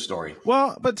Williams story.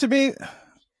 Well, but to me,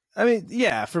 I mean,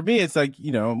 yeah, for me, it's like,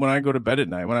 you know, when I go to bed at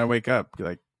night, when I wake up,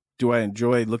 like, do I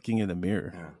enjoy looking in the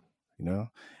mirror? Yeah. You know,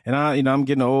 and I'm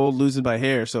getting old, losing my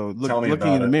hair. So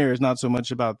looking in the mirror is not so much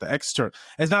about the external.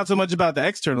 It's not so much about the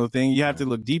external thing. You have to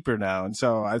look deeper now. And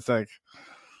so it's like,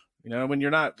 you know, when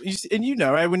you're not, and you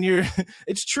know, right, when you're,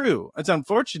 it's true. It's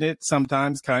unfortunate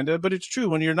sometimes, kind of, but it's true.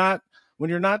 When you're not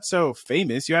so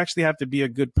famous, you actually have to be a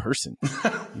good person,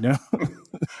 you know?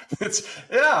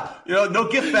 No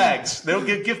gift bags. They'll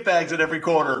give gift bags at every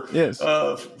corner. Yes.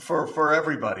 For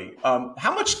everybody.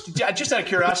 How much, just out of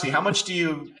curiosity, how much do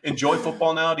you enjoy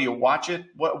football now? Do you watch it?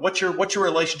 What's your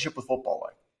relationship with football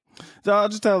like? So I'll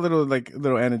just tell a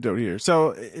little anecdote here.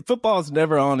 So football is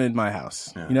never on in my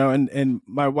house, you know, and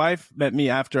my wife met me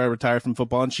after I retired from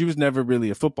football, and she was never really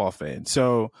a football fan.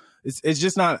 So it's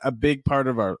just not a big part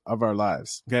of our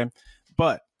lives. Okay.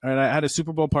 But all right, I had a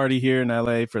Super Bowl party here in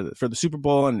LA for the Super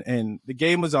Bowl, and the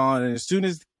game was on. And as soon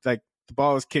as like the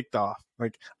ball was kicked off,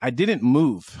 like I didn't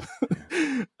move.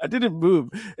 I didn't move.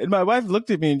 And my wife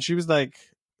looked at me and she was like,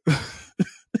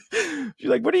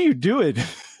 what are you doing?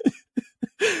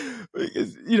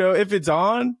 Because, you know, if it's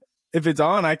on,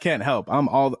 I can't help. I'm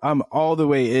all the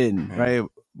way in, right?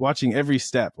 Watching every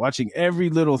step, watching every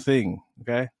little thing.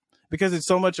 Okay. Because it's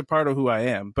so much a part of who I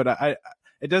am, but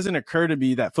it doesn't occur to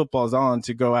me that football's on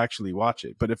to go actually watch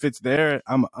it. But if it's there,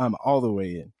 I'm all the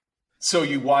way in. So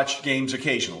you watch games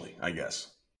occasionally, I guess.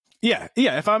 Yeah.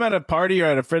 Yeah. If I'm at a party or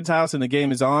at a friend's house and the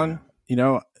game is on, you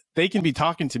know, they can be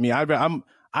talking to me. I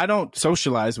don't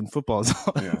socialize when football is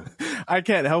on. Yeah. I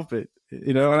can't help it,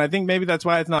 you know, and I think maybe that's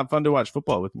why it's not fun to watch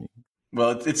football with me.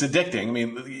 Well, it's addicting. I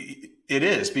mean, it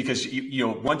is, because you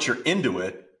know, once you're into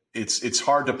it, it's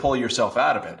hard to pull yourself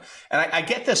out of it. And I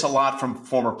get this a lot from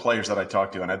former players that I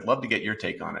talk to, and I'd love to get your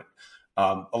take on it.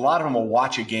 A lot of them will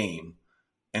watch a game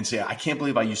and say, I can't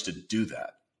believe I used to do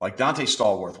that. Like Dante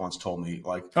Stallworth once told me,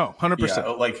 like, oh, 100%.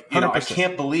 Yeah, like, you 100%. Know, I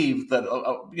can't believe that,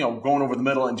 you know, going over the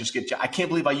middle and just I can't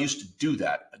believe I used to do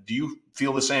that. Do you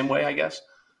feel the same way, I guess?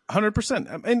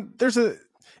 100%. And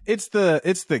it's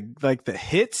the like the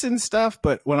hits and stuff.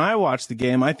 But when I watch the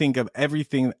game, I think of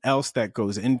everything else that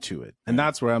goes into it. And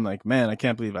that's where I'm like, man, I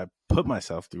can't believe I put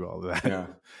myself through all of that. Yeah.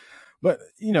 But,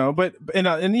 you know,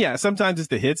 and yeah, sometimes it's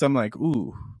the hits. I'm like,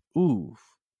 ooh,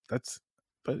 but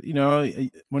you know,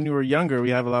 when you were younger,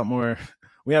 we have a lot more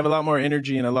we have a lot more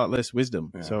energy and a lot less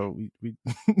wisdom. Yeah. So we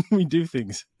we do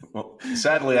things. Well,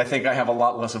 sadly, I think I have a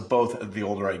lot less of both the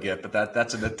older I get, but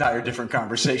that's an entire different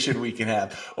conversation we can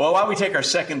have. Well, why don't we take our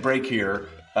second break here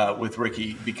with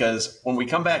Ricky, because when we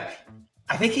come back,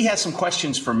 I think he has some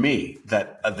questions for me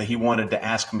that he wanted to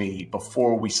ask me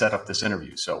before we set up this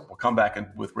interview. So we'll come back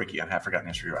with Ricky on Half Forgotten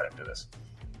History right after this.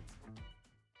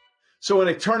 So in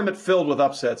a tournament filled with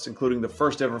upsets, including the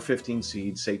first ever 15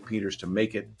 seed, St. Peter's, to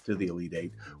make it to the Elite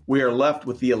Eight, we are left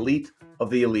with the elite of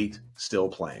the elite still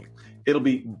playing. It'll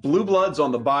be Blue Bloods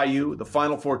on the Bayou. The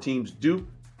Final Four teams, Duke,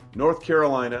 North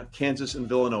Carolina, Kansas, and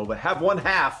Villanova, have won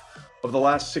half of the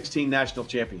last 16 national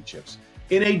championships.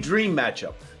 In a dream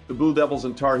matchup, the Blue Devils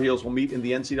and Tar Heels will meet in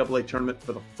the NCAA tournament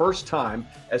for the first time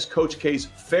as Coach K's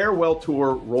farewell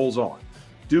tour rolls on.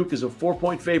 Duke is a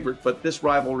 4-point favorite, but this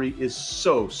rivalry is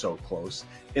so close.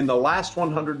 In the last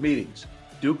 100 meetings,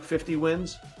 Duke 50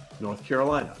 wins, North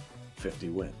Carolina 50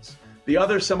 wins. The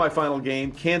other semifinal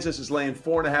game, Kansas is laying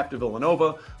 4.5 to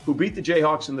Villanova, who beat the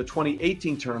Jayhawks in the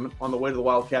 2018 tournament on the way to the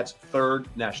Wildcats' third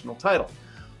national title.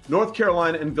 North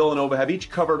Carolina and Villanova have each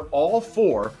covered all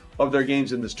 4 of their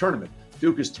games in this tournament.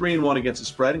 Duke is 3-1 against the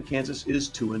spread, and Kansas is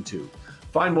 2-2.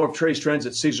 Find more of Trey's trends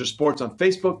at Caesar Sports on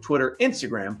Facebook, Twitter,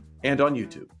 Instagram, and on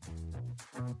YouTube.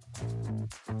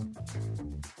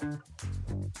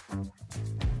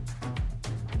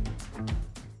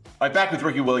 All right, back with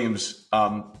Ricky Williams.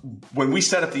 When we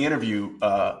set up the interview,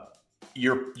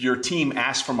 your team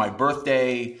asked for my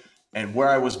birthday and where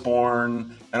I was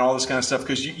born and all this kind of stuff,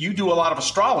 because you do a lot of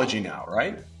astrology now,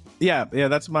 right? Yeah,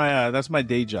 that's my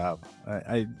day job.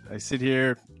 I sit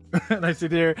here and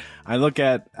I look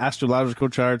at astrological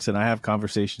charts and I have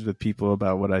conversations with people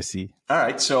about what I see. All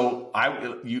right, so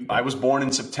I was born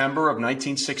in September of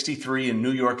 1963 in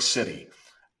New York City.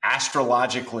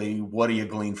 Astrologically, what do you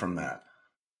glean from that?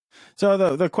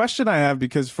 So the question I have,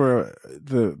 because for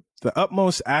the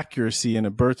utmost accuracy in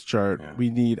a birth chart, we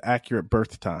need accurate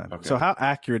birth time. Okay. So how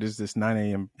accurate is this 9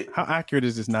 a.m.? How accurate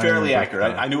is this 9 a.m.? Fairly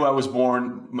accurate. I knew I was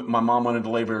born. My mom went into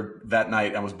labor that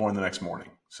night. I was born the next morning.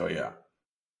 So yeah.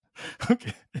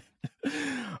 Okay.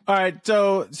 All right.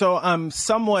 So I'm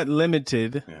somewhat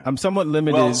limited. Yeah.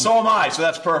 Well, so am I. So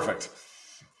that's perfect.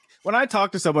 When I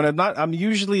talk to someone, I'm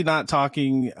usually not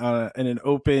talking in an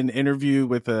open interview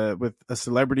with a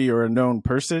celebrity or a known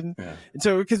person. Yeah. And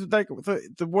so, because like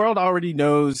the world already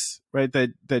knows, right,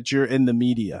 that you're in the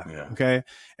media. Yeah. Okay.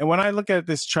 And when I look at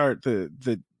this chart,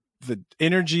 the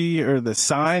energy or the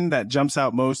sign that jumps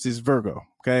out most is Virgo.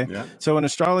 Okay. Yeah. So in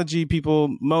astrology,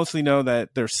 people mostly know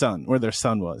that their sun, where their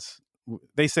sun was.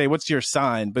 They say, what's your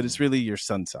sign? But it's really your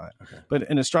sun sign. Okay. But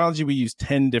in astrology, we use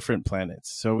 10 different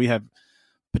planets. So we have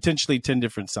potentially 10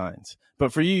 different signs.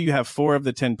 But for you have 4 of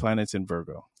the 10 planets in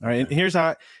Virgo. All right. Okay. And here's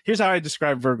how I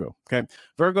describe Virgo. Okay.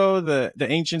 Virgo, the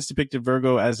ancients depicted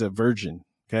Virgo as a virgin.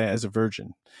 Okay. As a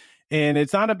virgin. And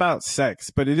it's not about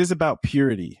sex, but it is about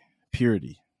purity.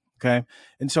 Okay.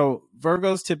 And so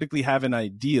Virgos typically have an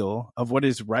ideal of what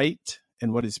is right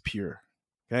and what is pure.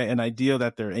 Okay. An ideal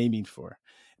that they're aiming for.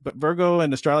 But Virgo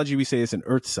in astrology, we say, is an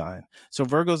earth sign. So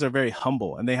Virgos are very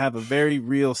humble and they have a very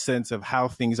real sense of how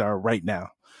things are right now.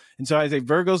 And so I say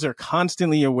Virgos are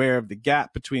constantly aware of the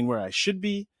gap between where I should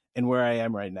be and where I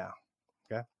am right now.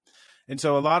 Okay. And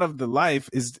so a lot of the life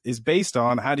is based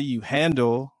on how do you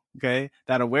handle, okay,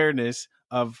 that awareness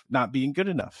of not being good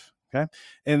enough. Okay.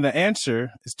 And the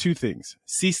answer is 2 things.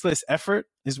 Ceaseless effort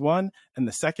is one. And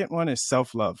the second one is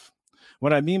self-love.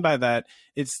 What I mean by that,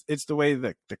 it's the way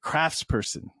that the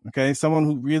craftsperson, okay, someone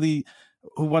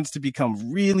who wants to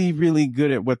become really, really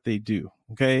good at what they do,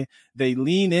 okay, they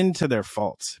lean into their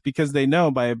faults because they know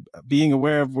by being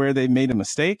aware of where they made a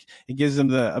mistake, it gives them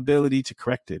the ability to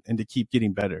correct it and to keep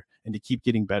getting better and to keep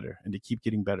getting better and to keep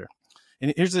getting better.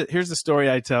 And here's the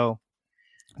story I tell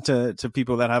to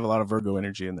people that have a lot of Virgo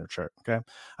energy in their chart. Okay.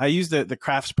 I use the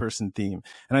craftsperson theme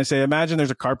and I say, imagine there's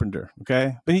a carpenter.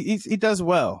 Okay. But he does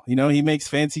well. You know, he makes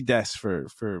fancy desks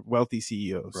for wealthy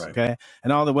CEOs. Right. Okay.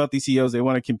 And all the wealthy CEOs, they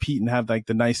want to compete and have like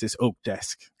the nicest oak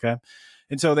desk. Okay.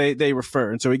 And so they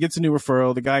refer. And so he gets a new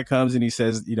referral. The guy comes and he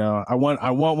says, you know, I want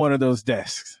one of those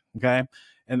desks. Okay.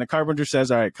 And the carpenter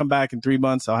says, all right, come back in 3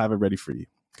 months. I'll have it ready for you.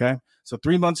 Okay. So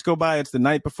 3 months go by. It's the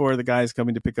night before the guy is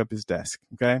coming to pick up his desk.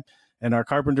 Okay. And our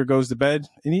carpenter goes to bed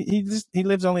and he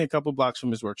lives only a couple blocks from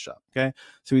his workshop. Okay.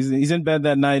 So he's in bed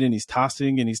that night and he's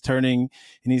tossing and he's turning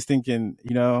and he's thinking,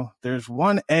 you know, there's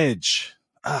one edge.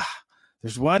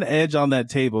 There's one edge on that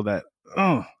table that,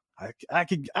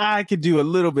 I could do a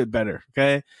little bit better.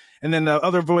 Okay. And then the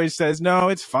other voice says, no,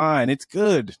 it's fine. It's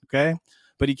good. Okay.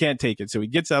 But he can't take it. So he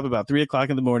gets up about 3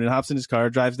 o'clock in the morning, hops in his car,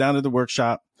 drives down to the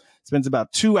workshop, spends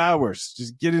about 2 hours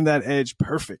just getting that edge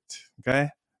perfect. Okay.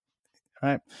 All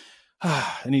right.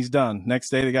 And he's done. Next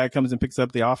day, the guy comes and picks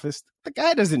up the office. The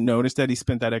guy doesn't notice that he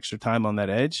spent that extra time on that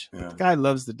edge. Yeah. The guy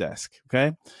loves the desk.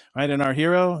 Okay. Right. And our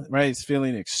hero, right, is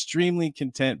feeling extremely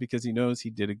content because he knows he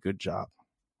did a good job.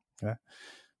 Okay.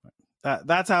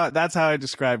 That's how I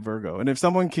describe Virgo. And if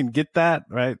someone can get that,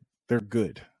 right, they're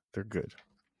good. They're good.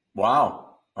 Wow.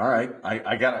 All right.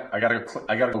 I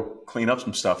gotta go clean up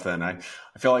some stuff then. I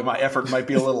feel like my effort might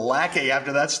be a little lacking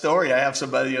after that story. I have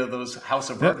somebody of those House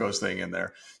of Virgos thing in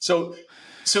there. So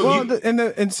well, depending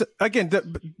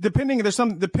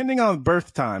on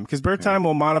birth time, because birth time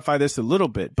will modify this a little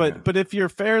bit. But if you're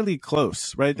fairly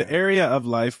close, right, the area of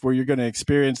life where you're going to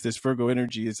experience this Virgo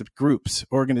energy is of groups,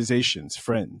 organizations,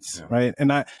 friends, right?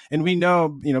 And we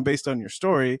know, based on your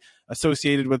story,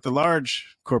 associated with the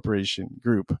large corporation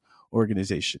group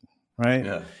organization, right?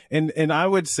 Yeah. And I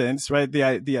would sense, right, the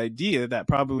idea that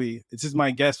probably, this is my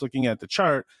guess looking at the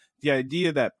chart, the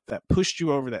idea that pushed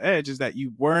you over the edge is that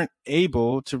you weren't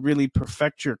able to really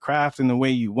perfect your craft in the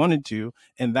way you wanted to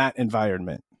in that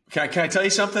environment. Can I tell you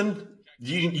something?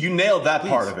 You nailed that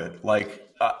part of it. Like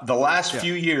the last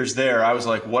few years there, I was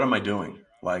like, what am I doing?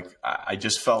 Like, I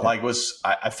just felt like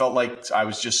I felt like I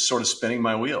was just sort of spinning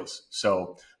my wheels.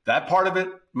 So that part of it,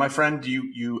 my friend,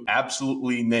 you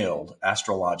absolutely nailed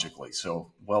astrologically.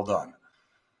 So well done.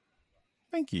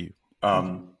 Thank you.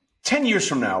 10 years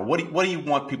from now, what do you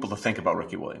want people to think about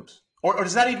Ricky Williams? Or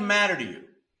does that even matter to you?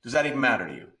 Does that even matter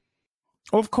to you?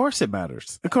 Oh, of course it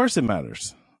matters. Of course it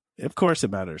matters. Of course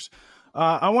it matters.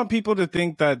 I want people to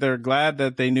think that they're glad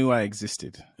that they knew I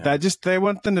existed. Yeah. They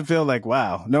want them to feel like,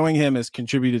 wow, knowing him has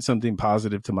contributed something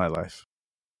positive to my life.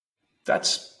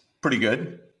 That's pretty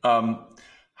good.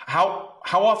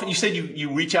 How often, you said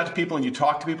you reach out to people and you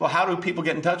talk to people. How do people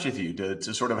get in touch with you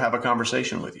to sort of have a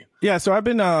conversation with you? Yeah, so I've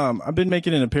been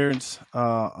making an appearance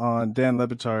on Dan Le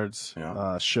Batard's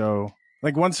show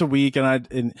like once a week,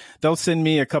 and they'll send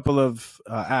me a couple of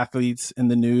athletes in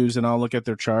the news, and I'll look at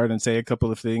their chart and say a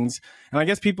couple of things. And I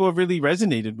guess people have really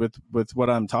resonated with what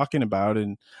I'm talking about,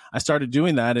 and I started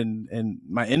doing that, and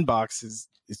my inbox is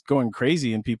going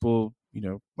crazy, and people,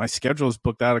 my schedule is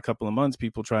booked out a couple of months,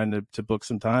 people trying to book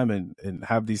some time and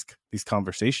have these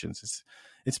conversations.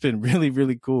 It's been really,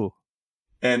 really cool.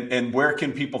 And where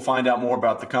can people find out more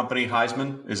about the company,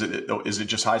 Heisman? Is it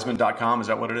just Heisman.com? Is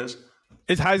that what it is?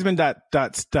 It's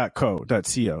Heisman.co.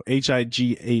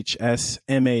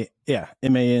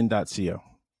 HIGHSMAN.co.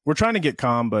 We're trying to get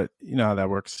calm, but you know how that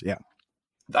works. Yeah.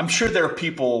 I'm sure there are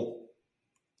people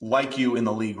like you in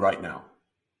the league right now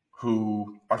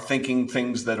who are thinking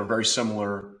things that are very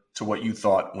similar to what you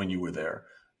thought when you were there,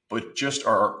 but just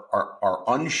are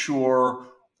unsure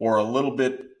or a little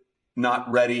bit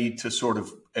not ready to sort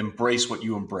of embrace what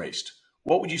you embraced.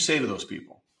 What would you say to those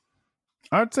people?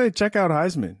 I'd say check out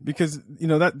Heisman, because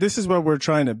that this is what we're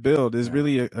trying to build is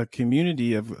really a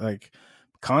community of like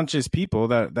conscious people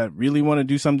that really want to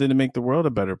do something to make the world a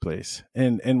better place.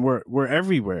 And we're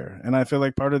everywhere. And I feel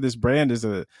like part of this brand is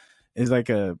like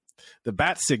the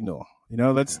bat signal.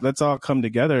 Let's all come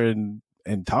together and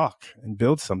talk and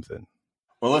build something.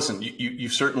 Well, listen,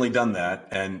 you've certainly done that,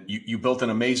 and you built an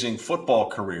amazing football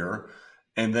career.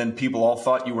 And then people all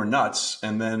thought you were nuts.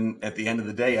 And then at the end of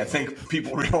the day, I think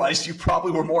people realized you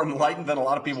probably were more enlightened than a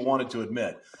lot of people wanted to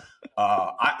admit.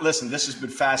 Listen, this has been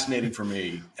fascinating for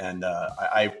me, and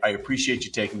I appreciate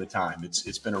you taking the time.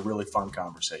 It's been a really fun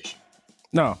conversation.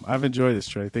 No, I've enjoyed this,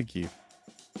 Trey. Thank you.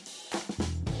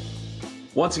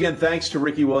 Once again, thanks to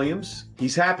Ricky Williams.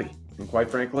 He's happy. And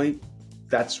quite frankly,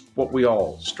 that's what we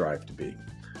all strive to be.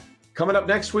 Coming up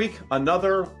next week,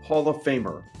 another Hall of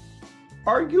Famer.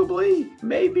 Arguably,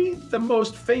 maybe the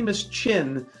most famous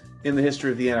chin in the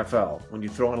history of the NFL when you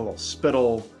throw in a little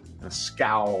spittle and a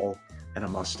scowl and a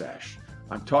mustache.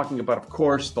 I'm talking about, of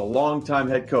course, the longtime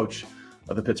head coach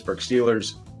of the Pittsburgh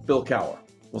Steelers, Bill Cowher.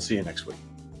 We'll see you next week.